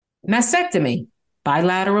Mastectomy,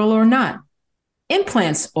 bilateral or not,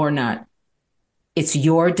 implants or not. It's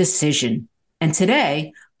your decision. And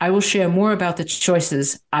today, I will share more about the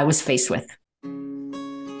choices I was faced with.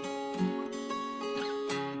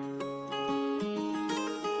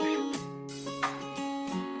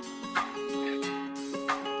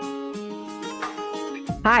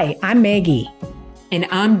 Hi, I'm Maggie. And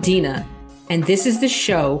I'm Dina. And this is the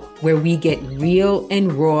show where we get real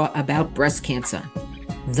and raw about breast cancer.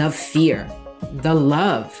 The fear, the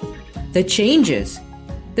love, the changes,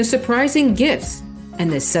 the surprising gifts, and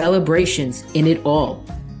the celebrations in it all.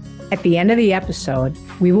 At the end of the episode,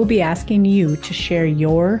 we will be asking you to share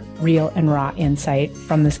your real and raw insight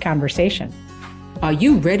from this conversation. Are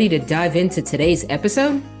you ready to dive into today's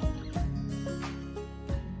episode?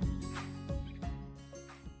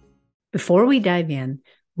 Before we dive in,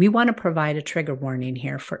 we want to provide a trigger warning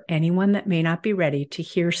here for anyone that may not be ready to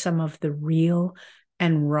hear some of the real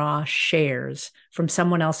and raw shares from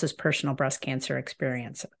someone else's personal breast cancer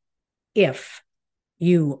experience. If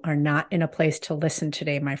you are not in a place to listen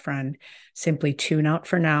today, my friend, simply tune out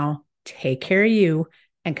for now, take care of you,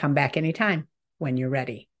 and come back anytime when you're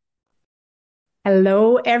ready.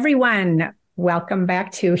 Hello, everyone. Welcome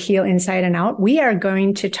back to Heal Inside and Out. We are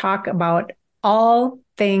going to talk about all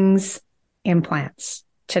things implants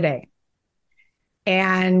today.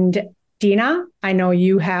 And Dina, I know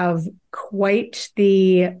you have quite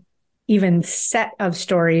the even set of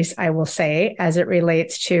stories, I will say, as it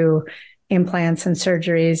relates to implants and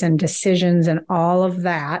surgeries and decisions and all of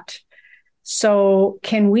that. So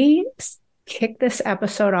can we kick this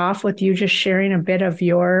episode off with you just sharing a bit of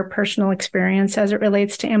your personal experience as it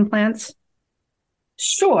relates to implants?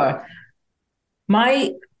 Sure.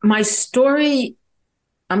 My story,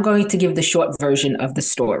 I'm going to give the short version of the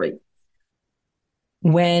story.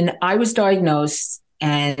 When I was diagnosed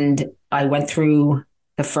and I went through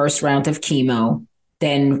the first round of chemo,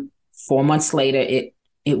 then 4 months later,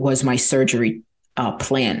 it was my surgery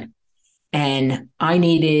plan. And I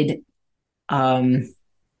needed a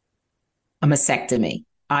mastectomy.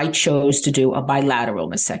 I chose to do a bilateral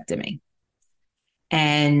mastectomy.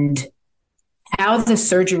 And how the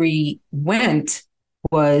surgery went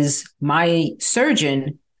was my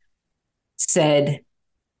surgeon said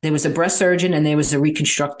there was a breast surgeon and there was a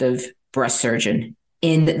reconstructive breast surgeon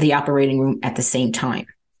in the operating room at the same time.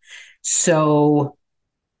 So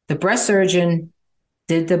the breast surgeon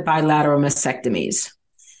did the bilateral mastectomies.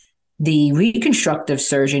 The reconstructive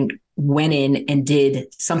surgeon went in and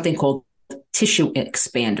did something called tissue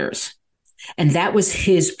expanders. And that was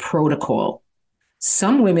his protocol.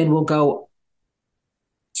 Some women will go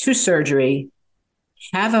to surgery,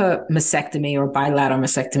 have a mastectomy or bilateral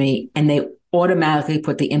mastectomy, and they automatically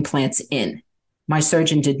put the implants in. My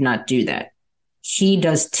surgeon did not do that. He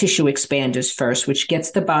does tissue expanders first, which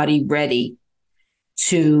gets the body ready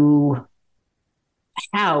to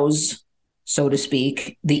house, so to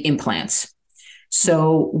speak, the implants.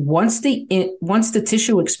 So once the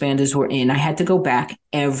tissue expanders were in, I had to go back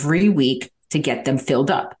every week to get them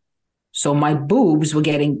filled up. So my boobs were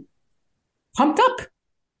getting pumped up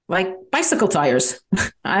like bicycle tires.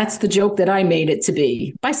 That's the joke that I made it to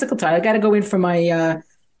be. Bicycle tire. I got to go in for my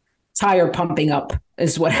tire pumping up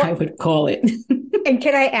is what I would call it. And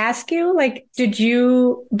can I ask you, did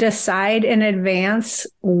you decide in advance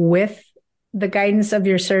with the guidance of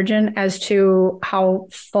your surgeon as to how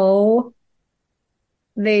full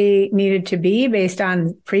they needed to be based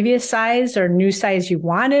on previous size or new size you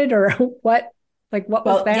wanted, or what? What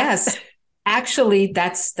was that? Yes, actually,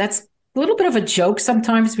 that's a little bit of a joke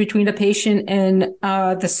sometimes between a patient and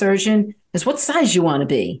the surgeon is what size you want to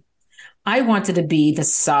be. I wanted to be the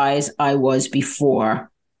size I was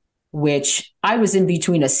before, which I was in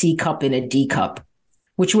between a C cup and a D cup,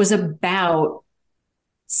 which was about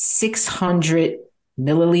 600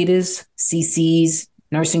 milliliters, cc's,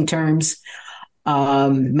 nursing terms,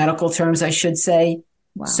 medical terms, I should say.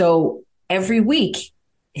 Wow. So every week,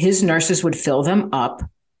 his nurses would fill them up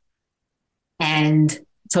and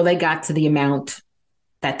so they got to the amount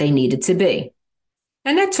that they needed to be.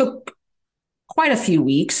 And that took quite a few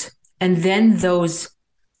weeks. And then those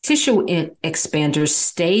tissue expanders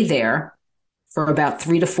stay there for about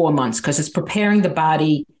 3 to 4 months because it's preparing the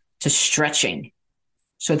body to stretching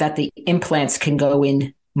so that the implants can go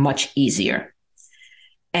in much easier.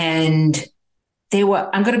 And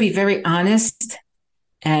I'm going to be very honest,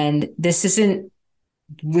 and this isn't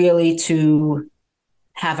really to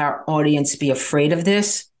have our audience be afraid of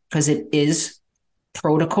this because it is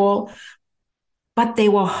protocol, but they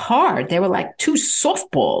were hard. They were like two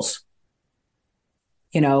softballs.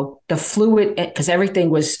 The fluid, because everything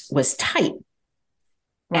was tight.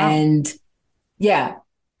 Wow. And yeah,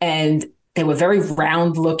 And they were very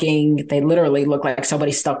round looking. They literally looked like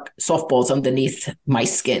somebody stuck softballs underneath my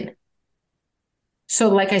skin. So,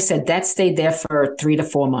 like I said, that stayed there for 3 to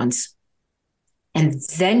 4 months. And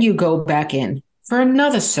then you go back in for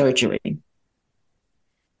another surgery.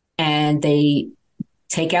 And they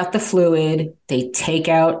take out the fluid, they take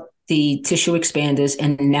out the tissue expanders,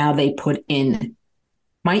 and now they put in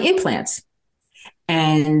my implants.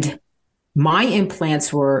 And my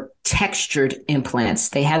implants were textured implants.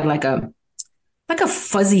 They had like a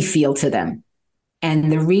fuzzy feel to them.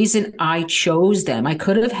 And the reason I chose them, I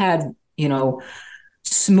could have had,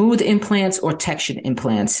 smooth implants or textured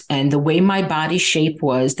implants. And the way my body shape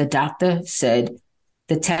was, the doctor said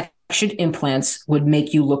the textured implants would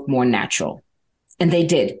make you look more natural. And they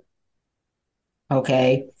did.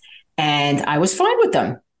 Okay. And I was fine with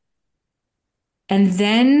them. And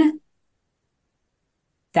then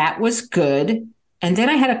that was good. And then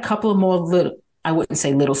I had a couple of more little, I wouldn't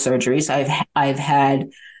say little surgeries. I've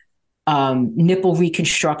had nipple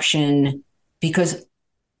reconstruction because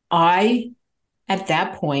at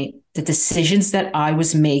that point, the decisions that I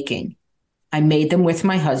was making, I made them with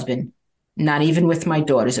my husband, not even with my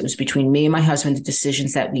daughters. It was between me and my husband, the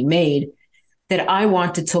decisions that we made, that I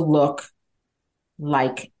wanted to look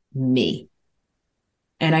like me.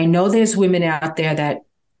 And I know there's women out there that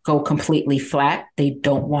go completely flat. They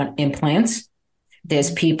don't want implants.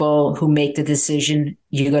 There's people who make the decision,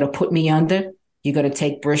 you're going to put me under, you're going to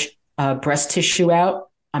take breast tissue out.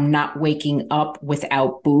 I'm not waking up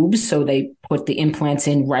without boobs. So they put the implants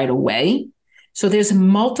in right away. So there's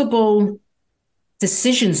multiple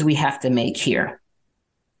decisions we have to make here.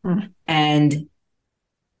 And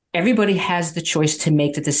everybody has the choice to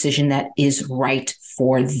make the decision that is right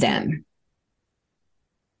for them.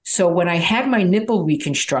 So when I had my nipple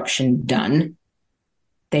reconstruction done,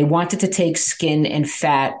 they wanted to take skin and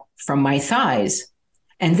fat from my thighs.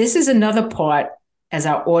 And this is another part, as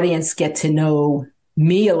our audience get to know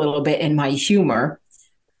me a little bit and my humor.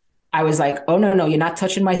 I was like, oh, no, you're not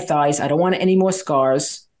touching my thighs. I don't want any more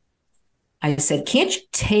scars. I said, can't you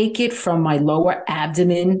take it from my lower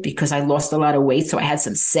abdomen because I lost a lot of weight. So I had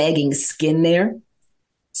some sagging skin there.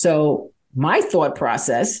 So my thought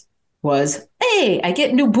process was, hey, I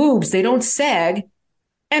get new boobs. They don't sag.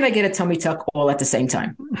 And I get a tummy tuck all at the same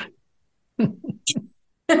time.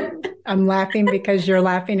 I'm laughing because you're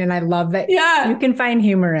laughing, and I love that you can find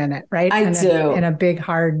humor in it, right? I do. In a big,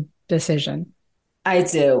 hard decision. I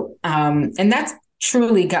do. And that's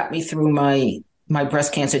truly got me through my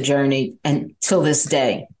breast cancer journey and till this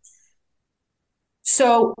day.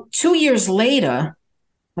 So 2 years later,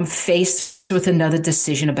 I'm faced with another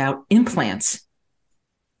decision about implants.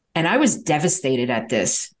 And I was devastated at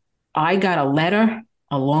this. I got a letter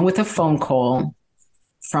along with a phone call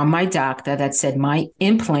from my doctor that said my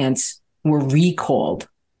implants were recalled.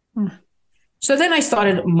 So then I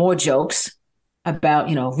started more jokes about,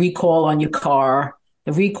 recall on your car,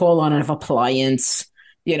 the recall on an appliance,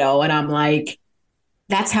 and I'm like,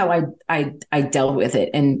 that's how I dealt with it.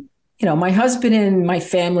 And, my husband and my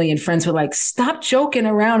family and friends were like, stop joking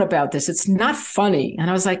around about this. It's not funny. And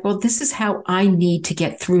I was like, well, this is how I need to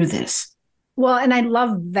get through this. Well, and I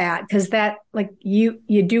love that because that, like, you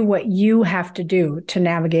do what you have to do to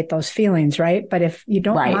navigate those feelings, right? But if you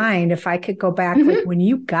don't mind, if I could go back, like when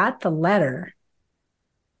you got the letter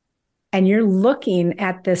and you're looking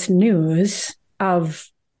at this news of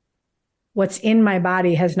what's in my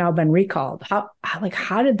body has now been recalled,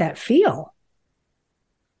 how did that feel?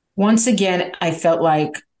 Once again, I felt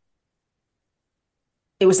like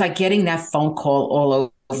it was like getting that phone call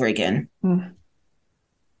all over again.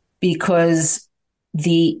 Because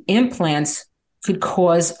the implants could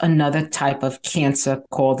cause another type of cancer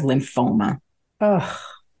called lymphoma.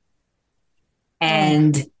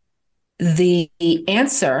 And the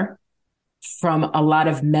answer from a lot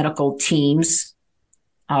of medical teams,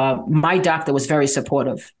 my doctor was very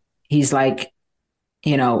supportive. He's like,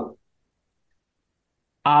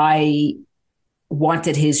 I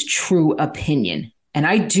wanted his true opinion. And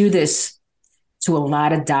I do this to a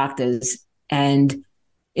lot of doctors. And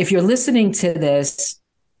if you're listening to this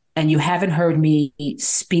and you haven't heard me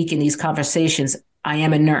speak in these conversations, I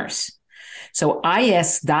am a nurse. So I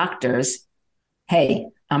ask doctors, hey,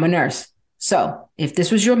 I'm a nurse. So if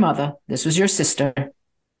this was your mother, this was your sister,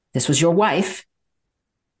 this was your wife,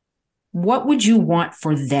 what would you want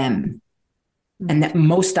for them? And that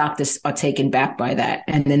most doctors are taken back by that.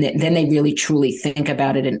 And then they really truly think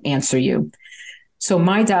about it and answer you. So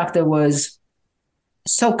my doctor was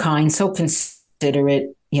so kind, so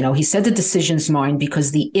considerate. He said the decision's mine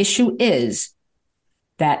because the issue is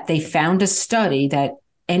that they found a study that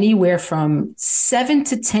anywhere from 7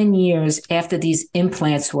 to 10 years after these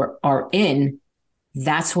implants are in,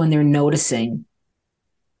 that's when they're noticing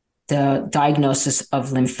the diagnosis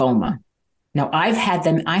of lymphoma. Now, I had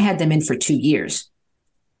them in for 2 years.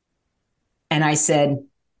 And I said,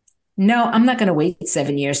 no, I'm not going to wait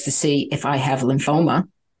 7 years to see if I have lymphoma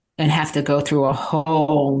and have to go through a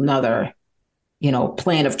whole nother,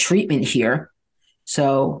 plan of treatment here.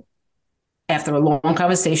 So after a long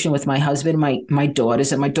conversation with my husband, my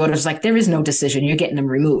daughters, and my daughter's like, there is no decision. You're getting them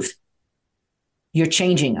removed. You're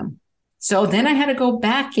changing them. So then I had to go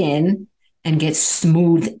back in and get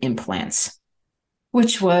smooth implants,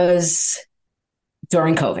 which was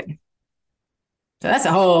during COVID. So that's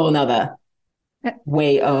a whole nother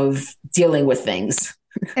way of dealing with things.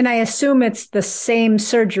 And I assume it's the same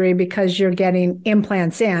surgery because you're getting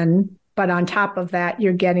implants in, but on top of that,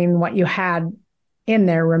 you're getting what you had in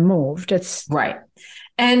there removed. It's right.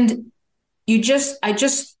 And I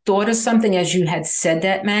just thought of something as you had said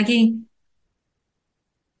that, Maggie.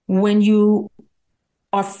 When you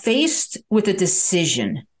are faced with a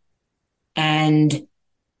decision and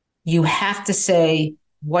you have to say,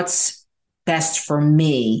 what's best for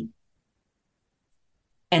me?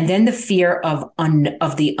 And then the fear of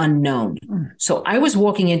the unknown. So I was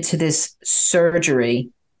walking into this surgery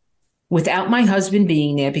without my husband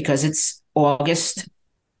being there because it's August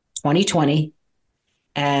 2020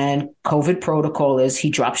 and COVID protocol is he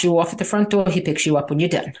drops you off at the front door, he picks you up when you're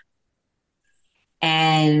done.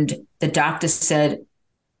 And the doctor said,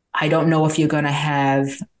 I don't know if you're going to have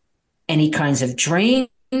any kinds of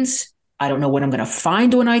drains. I don't know what I'm going to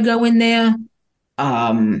find when I go in there.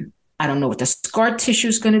 I don't know what the scar tissue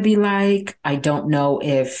is going to be like. I don't know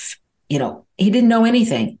if, he didn't know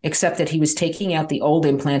anything except that he was taking out the old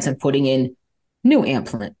implants and putting in new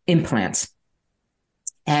implants.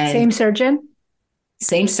 And same surgeon?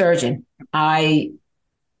 Same surgeon. I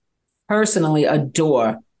personally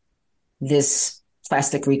adore this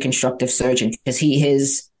plastic reconstructive surgeon because he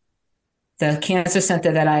is the cancer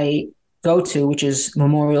center that I go to, which is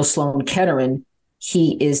Memorial Sloan Kettering.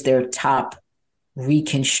 He is their top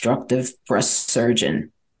reconstructive breast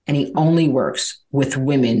surgeon, and he only works with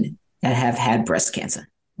women that have had breast cancer.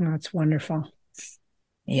 Oh, that's wonderful.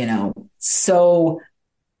 So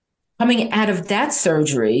coming out of that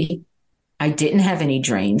surgery, I didn't have any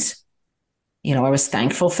drains. I was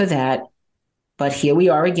thankful for that. But here we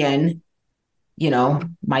are again.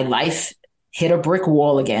 My life hit a brick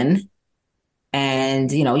wall again.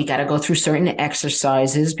 And, you got to go through certain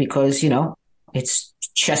exercises because, it's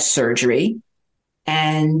chest surgery.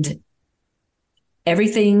 And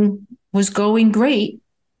everything was going great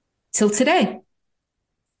till today,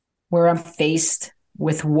 where I'm faced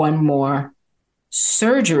with one more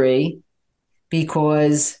surgery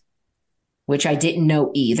because, which I didn't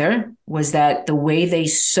know either, was that the way they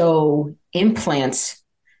sew implants,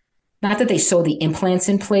 not that they sew the implants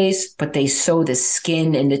in place, but they sew the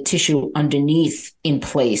skin and the tissue underneath in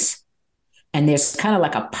place. And there's kind of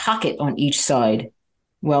like a pocket on each side.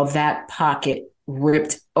 Well, that pocket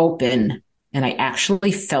ripped open and I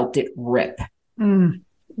actually felt it rip.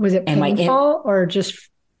 Was it painful or just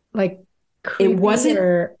like creepy?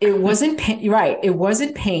 It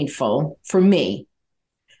wasn't painful for me,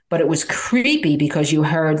 but it was creepy because you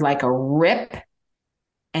heard like a rip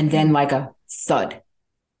and then like a thud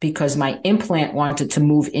because my implant wanted to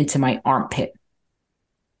move into my armpit.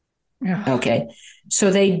 Yeah. Okay. So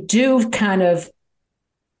they do kind of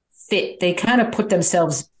fit. They kind of put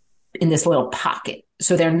themselves in this little pocket.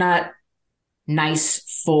 So they're not nice,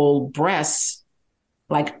 full breasts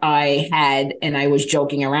like I had. And I was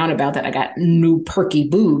joking around about that. I got new perky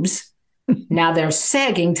boobs. Now they're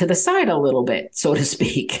sagging to the side a little bit, so to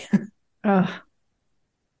speak. And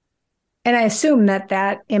I assume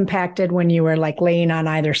that impacted when you were like laying on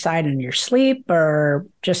either side in your sleep or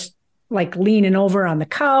just like leaning over on the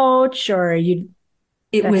couch or you.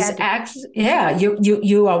 It was actually, yeah,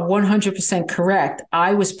 you are 100% correct.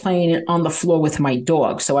 I was playing on the floor with my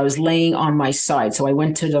dog. So I was laying on my side. So I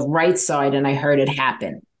went to the right side and I heard it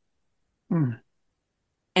happen. And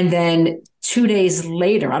then 2 days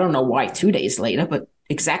later, I don't know why 2 days later, but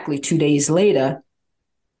exactly 2 days later,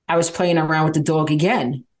 I was playing around with the dog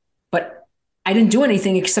again. But I didn't do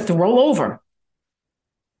anything except to roll over,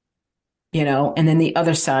 and then the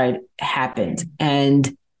other side happened.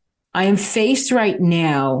 And I am faced right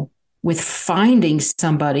now with finding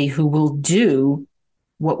somebody who will do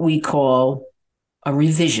what we call a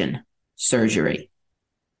revision surgery.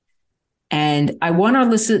 And I want our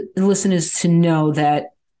listeners to know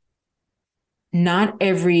that not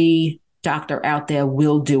every doctor out there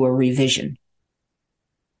will do a revision.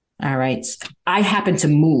 All right. I happen to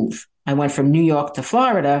move I went from New York to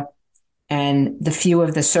Florida, and the few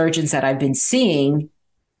of the surgeons that I've been seeing,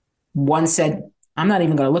 one said, I'm not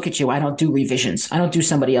even going to look at you. I don't do revisions. I don't do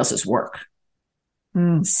somebody else's work.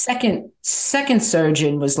 Mm. Second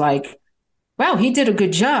surgeon was like, wow, he did a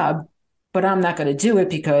good job, but I'm not going to do it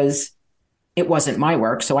because it wasn't my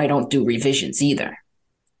work. So I don't do revisions either.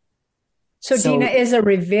 So Dina, is a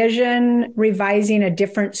revision revising a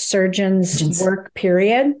different surgeon's work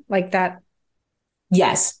period like that?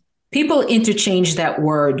 Yes. People interchange that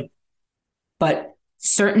word, but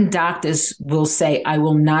certain doctors will say, I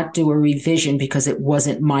will not do a revision because it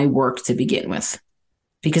wasn't my work to begin with.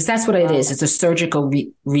 Because that's what it is. It's a surgical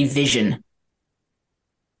revision,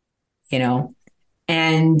 you know?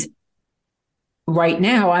 And right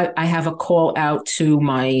now I have a call out to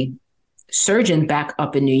my surgeon back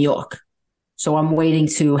up in New York. So I'm waiting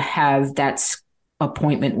to have that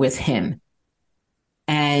appointment with him.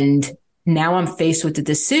 And now I'm faced with the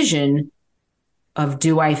decision of,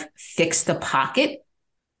 do I fix the pocket?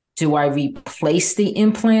 Do I replace the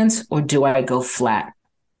implants, or do I go flat?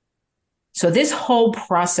 So this whole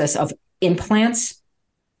process of implants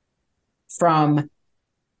from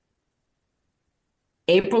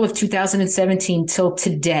April of 2017 till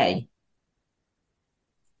today,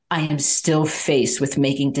 I am still faced with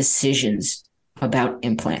making decisions about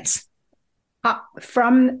implants.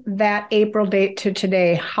 From that April date to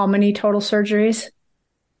today, how many total surgeries?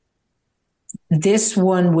 This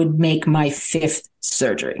one would make my 5th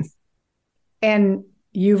surgery. And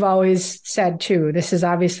you've always said, too, this is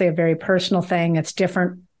obviously a very personal thing. It's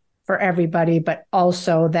different for everybody, but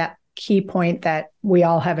also that key point that we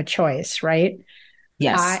all have a choice, right?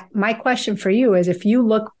 Yes. My question for you is, if you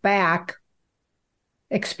look back,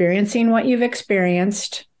 experiencing what you've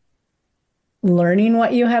experienced, learning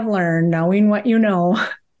what you have learned, knowing what you know,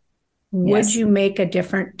 would you make a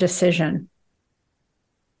different decision?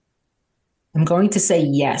 I'm going to say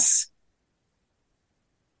yes.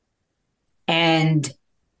 And,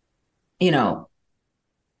 you know,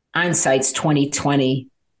 hindsight's 2020.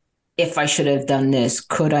 If I should have done this,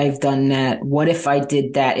 could I have done that? What if I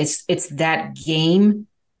did that? It's that game.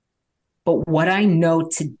 But what I know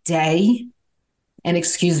today, and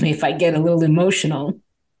excuse me if I get a little emotional,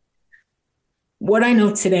 what I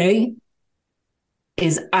know today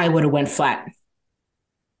is I would have went flat.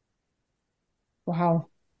 Wow.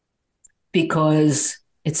 Because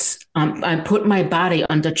I'm putting my body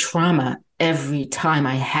under trauma every time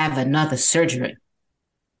I have another surgery.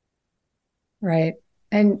 Right.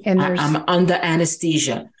 And I'm under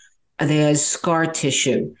anesthesia. There's scar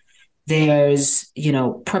tissue. There's,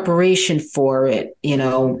 preparation for it.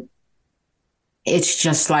 It's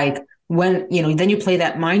just like when, then you play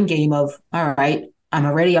that mind game of, all right, I'm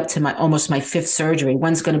already up to almost my 5th surgery.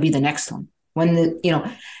 When's going to be the next one?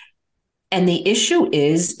 And the issue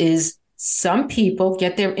is some people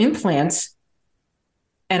get their implants.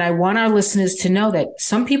 And I want our listeners to know that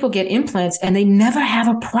some people get implants and they never have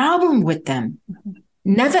a problem with them.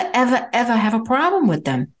 Never, ever, ever have a problem with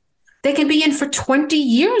them. They can be in for 20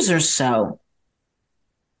 years or so.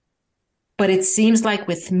 But it seems like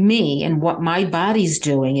with me and what my body's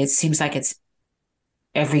doing, it seems like it's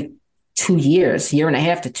every 2 years, year and a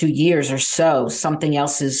half to 2 years or so, something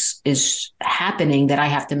else is happening that I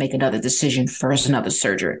have to make another decision for another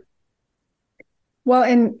surgery. Well,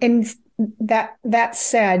 and that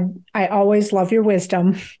said, I always love your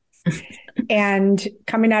wisdom. And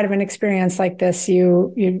coming out of an experience like this,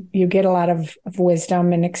 you get a lot of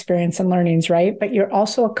wisdom and experience and learnings, right? But you're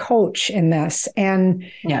also a coach in this. And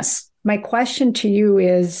yes, my question to you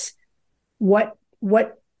is, what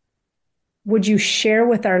would you share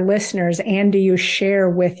with our listeners, and do you share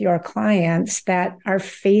with your clients that are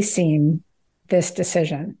facing this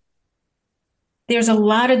decision? There's a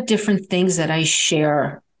lot of different things that I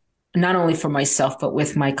share, not only for myself, but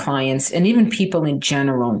with my clients and even people in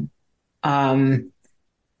general. Don't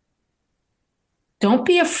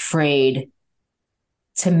be afraid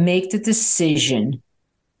to make the decision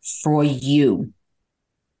for you.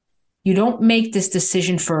 You don't make this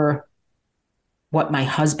decision for what my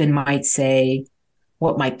husband might say,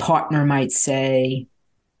 what my partner might say,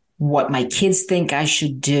 what my kids think I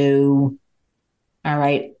should do. All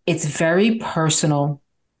right. It's very personal.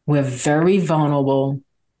 We're very vulnerable.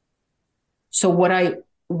 So what I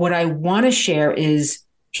want to share is,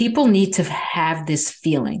 people need to have this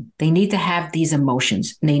feeling. They need to have these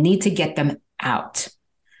emotions, and they need to get them out.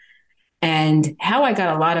 And how I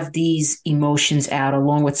got a lot of these emotions out,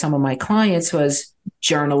 along with some of my clients, was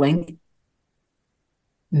journaling,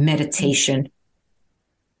 meditation.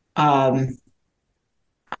 I'm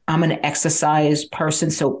an exercise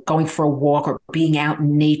person, so going for a walk or being out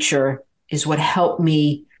in nature is what helped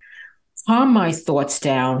me calm my thoughts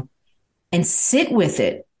down and sit with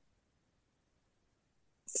it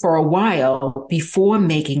for a while before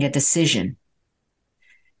making a decision.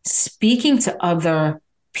 Speaking to other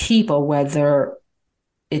people, whether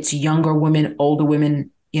it's younger women, older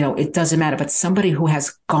women, it doesn't matter, but somebody who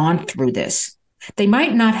has gone through this. They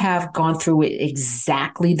might not have gone through it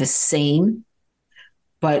exactly the same,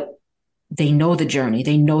 but they know the journey.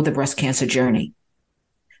 They know the breast cancer journey.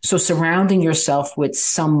 So surrounding yourself with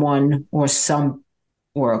someone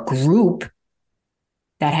or a group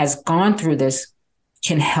that has gone through this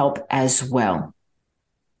can help as well.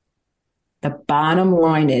 The bottom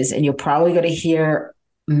line is, and you're probably going to hear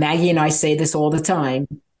Maggie and I say this all the time,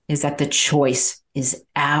 is that the choice is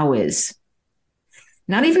ours.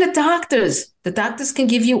 Not even the doctors. The doctors can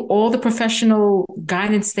give you all the professional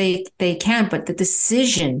guidance they can, but the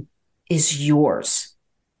decision is yours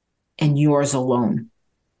and yours alone.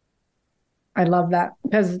 I love that,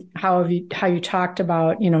 because how you talked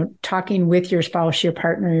about, talking with your spouse, your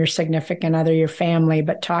partner, your significant other, your family,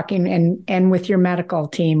 but talking and with your medical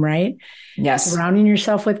team, right? Yes. Surrounding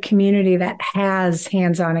yourself with community that has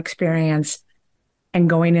hands-on experience and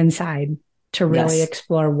going inside to really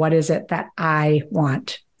explore what is it that I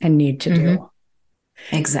want and need to do.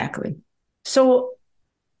 Exactly. So,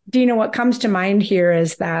 Dina, what comes to mind here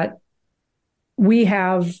is that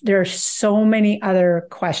there are so many other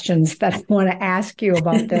questions that I want to ask you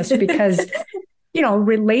about this because,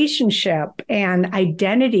 relationship and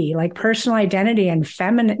identity, like personal identity and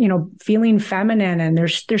feminine, feeling feminine. And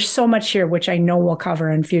there's so much here, which I know we'll cover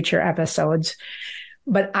in future episodes.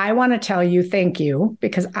 But I want to tell you, thank you,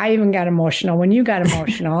 because I even got emotional when you got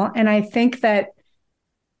emotional. And I think that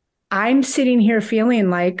I'm sitting here feeling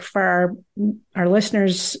like, for our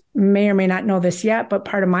listeners may or may not know this yet, but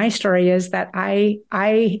part of my story is that I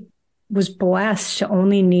was blessed to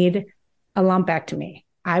only need a lumpectomy.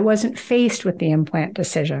 I wasn't faced with the implant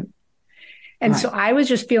decision. And so I was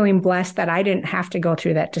just feeling blessed that I didn't have to go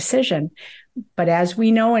through that decision. But as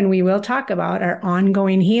we know, and we will talk about our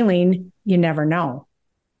ongoing healing, you never know.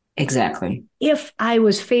 Exactly. If I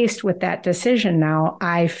was faced with that decision now,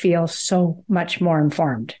 I feel so much more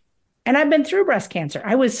informed. And I've been through breast cancer.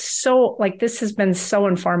 I was this has been so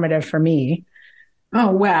informative for me. Oh,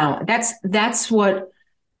 wow. That's what,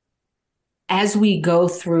 as we go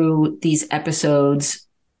through these episodes,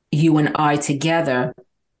 you and I together,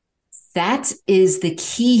 that is the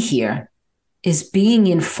key here, is being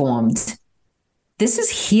informed. This is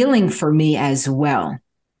healing for me as well.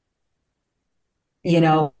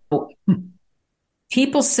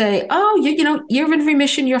 People say, oh, you're in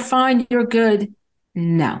remission, you're fine, you're good.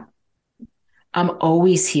 No. I'm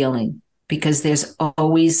always healing because there's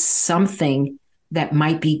always something that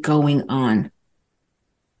might be going on,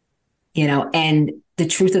 and the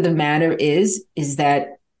truth of the matter is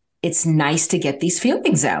that it's nice to get these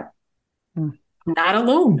feelings out. I'm not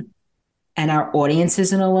alone, and our audience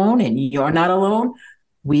isn't alone, and you're not alone.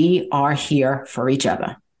 We are here for each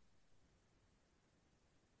other.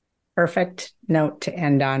 Perfect note to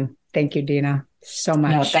end on. Thank you, Dina, so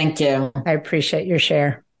much. No, thank you. I appreciate your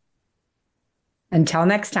share. Until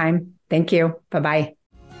next time, thank you. Bye-bye.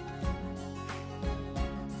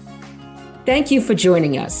 Thank you for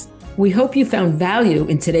joining us. We hope you found value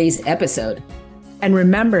in today's episode. And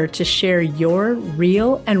remember to share your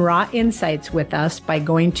real and raw insights with us by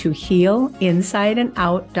going to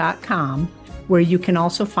healinsideandout.com, where you can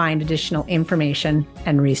also find additional information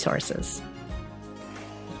and resources.